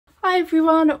Hi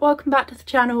everyone, welcome back to the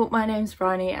channel. My name's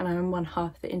Bryony and I'm one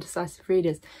half of the Indecisive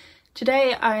Readers.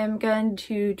 Today I am going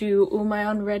to do all my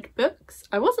unread books.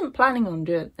 I wasn't planning on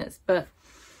doing this, but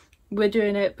we're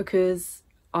doing it because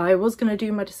I was going to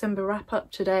do my December wrap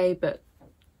up today, but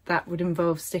that would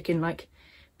involve sticking like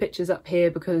pictures up here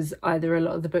because either a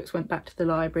lot of the books went back to the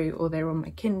library or they're on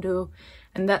my Kindle,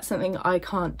 and that's something I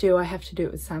can't do. I have to do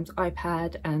it with Sam's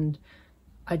iPad and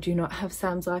I do not have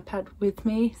Sam's iPad with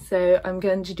me, so I'm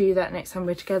going to do that next time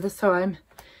we're together. So I'm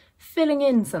filling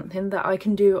in something that I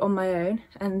can do on my own,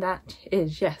 and that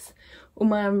is, yes, all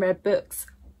my unread books.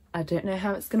 I don't know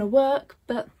how it's going to work,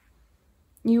 but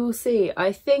you will see.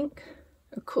 I think,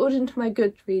 according to my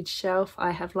Goodreads shelf,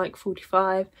 I have like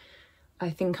 45. I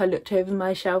think I looked over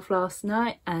my shelf last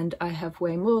night and I have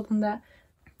way more than that.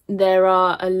 There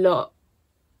are a lot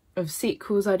of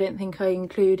sequels I don't think I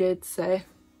included, so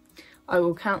I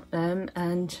will count them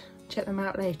and check them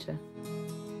out later.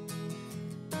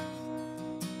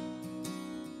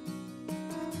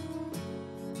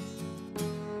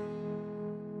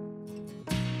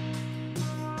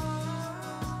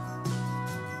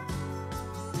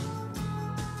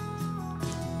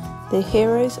 The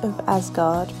Heroes of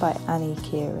Asgard by Annie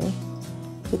Keary,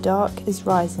 The Dark is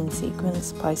Rising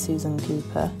sequence by Susan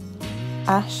Cooper,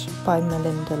 Ash by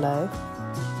Melinda Lowe,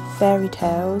 Fairy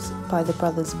Tales by the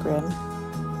Brothers Grimm,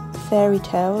 Fairy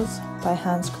Tales by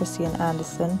Hans Christian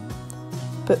Andersen,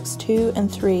 Books 2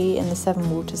 and 3 in the Seven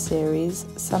Water series,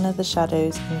 Son of the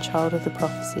Shadows and Child of the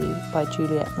Prophecy by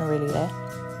Juliet Marillier,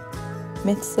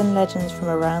 Myths and Legends from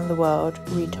Around the World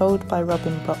retold by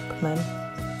Robin Brockman,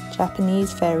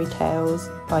 Japanese Fairy Tales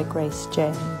by Grace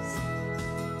James.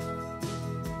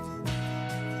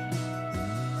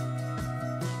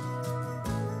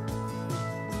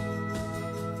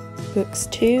 Books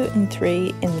 2 and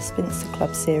 3 in the Spinster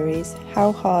Club series,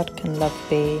 How Hard Can Love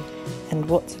Be and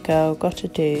What's a Girl Gotta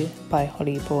Do by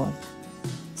Holly Bourne,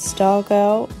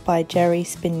 Stargirl by Jerry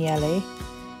Spinelli,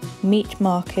 Meat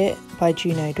Market by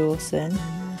Juno Dawson,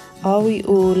 Are We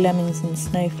All Lemmings and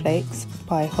Snowflakes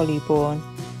by Holly Bourne,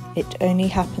 It Only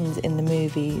Happens in the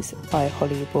Movies by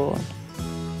Holly Bourne.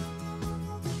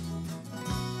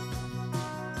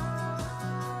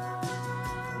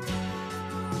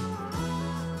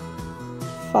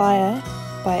 Fire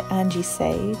by Angie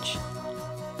Sage,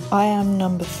 I Am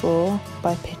Number 4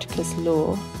 by Pittacus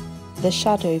Law, The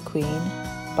Shadow Queen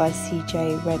by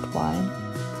C.J. Redwine,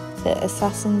 The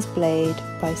Assassin's Blade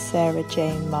by Sarah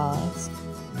Jane Mars,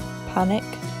 Panic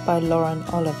by Lauren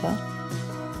Oliver,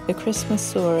 The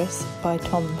Christmasaurus by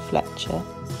Tom Fletcher,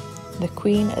 The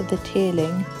Queen of the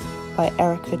Tearling by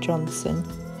Erica Johnson,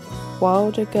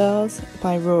 Wilder Girls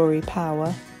by Rory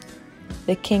Power,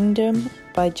 The Kingdom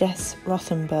by Jess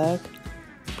Rothenberg,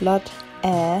 Blood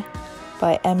Air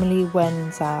by Emily Wen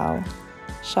Zhao,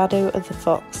 Shadow of the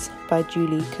Fox by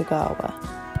Julie Kagawa.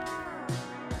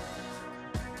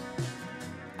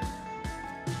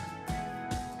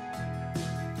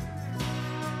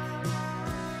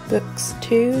 Books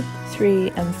 2, 3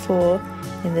 and 4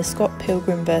 in the Scott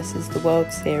Pilgrim vs. the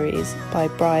World series by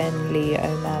Brian Lee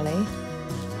O'Malley,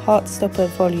 Heartstopper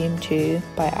Volume 2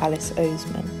 by Alice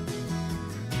Oseman.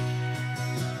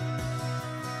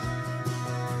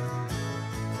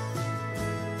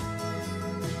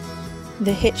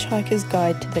 The Hitchhiker's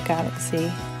Guide to the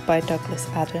Galaxy by Douglas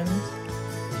Adams,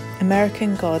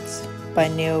 American Gods by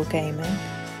Neil Gaiman,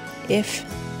 If,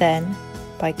 Then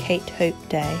by Kate Hope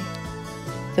Day,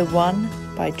 The One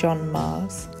by John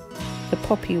Mars, The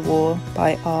Poppy War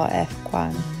by R.F.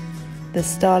 Kuang, The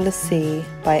Starless Sea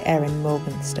by Erin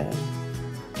Morgenstern.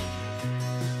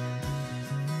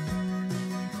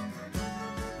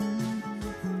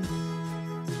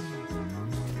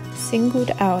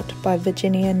 Singled Out by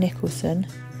Virginia Nicholson,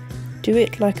 Do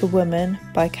It Like a Woman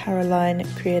by Caroline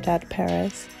Criadad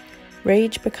Perez,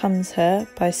 Rage Becomes Her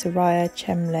by Soraya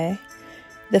Chemley,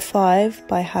 The Five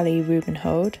by Hallie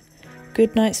Rubenhold,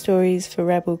 Goodnight Stories for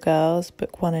Rebel Girls,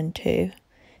 Book 1 and 2,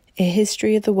 A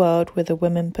History of the World with a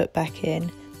Woman Put Back In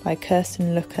by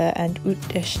Kirsten Looker and Ute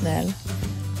Deschnell,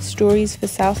 Stories for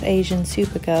South Asian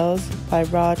Supergirls by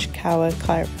Raj Kaur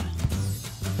Kaira.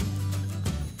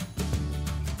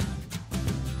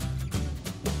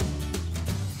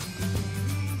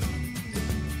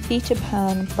 Peter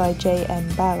Pan by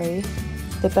J.M. Barrie,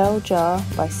 The Bell Jar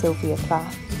by Sylvia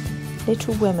Plath,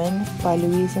 Little Women by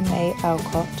Louisa May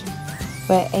Alcott,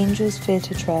 Where Angels Fear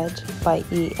to Tread by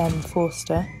E.M.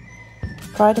 Forster,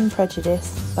 Pride and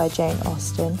Prejudice by Jane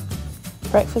Austen,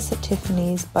 Breakfast at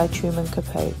Tiffany's by Truman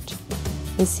Capote,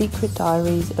 The Secret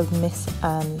Diaries of Miss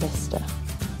Anne Lister.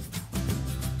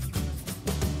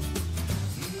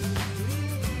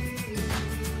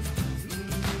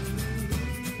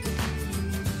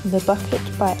 The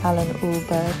Bucket by Alan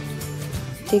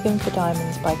Allberg, Digging for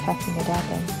Diamonds by Cathy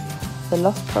McAdam, The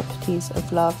Lost Properties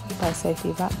of Love by Sophie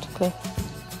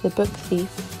Ratcliffe, The Book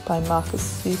Thief by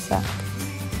Marcus Zusak,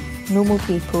 Normal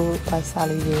People by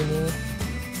Sally Rooney,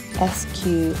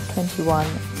 SQ21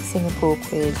 Singapore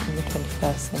Queers in the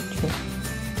 21st Century.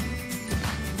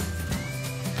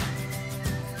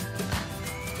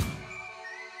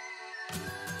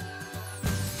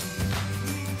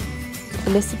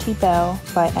 Felicity Bell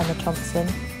by Emma Thompson,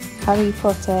 Harry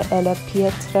Potter e la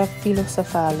pietra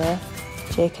filosofale,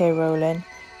 J.K. Rowling,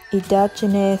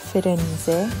 Indagine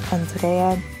Firenze,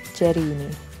 Andrea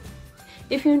Gerini.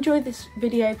 If you enjoyed this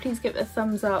video, please give it a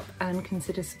thumbs up and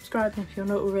consider subscribing if you're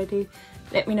not already.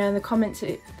 Let me know in the comments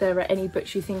if there are any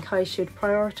books you think I should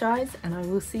prioritise, and I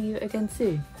will see you again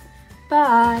soon.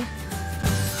 Bye!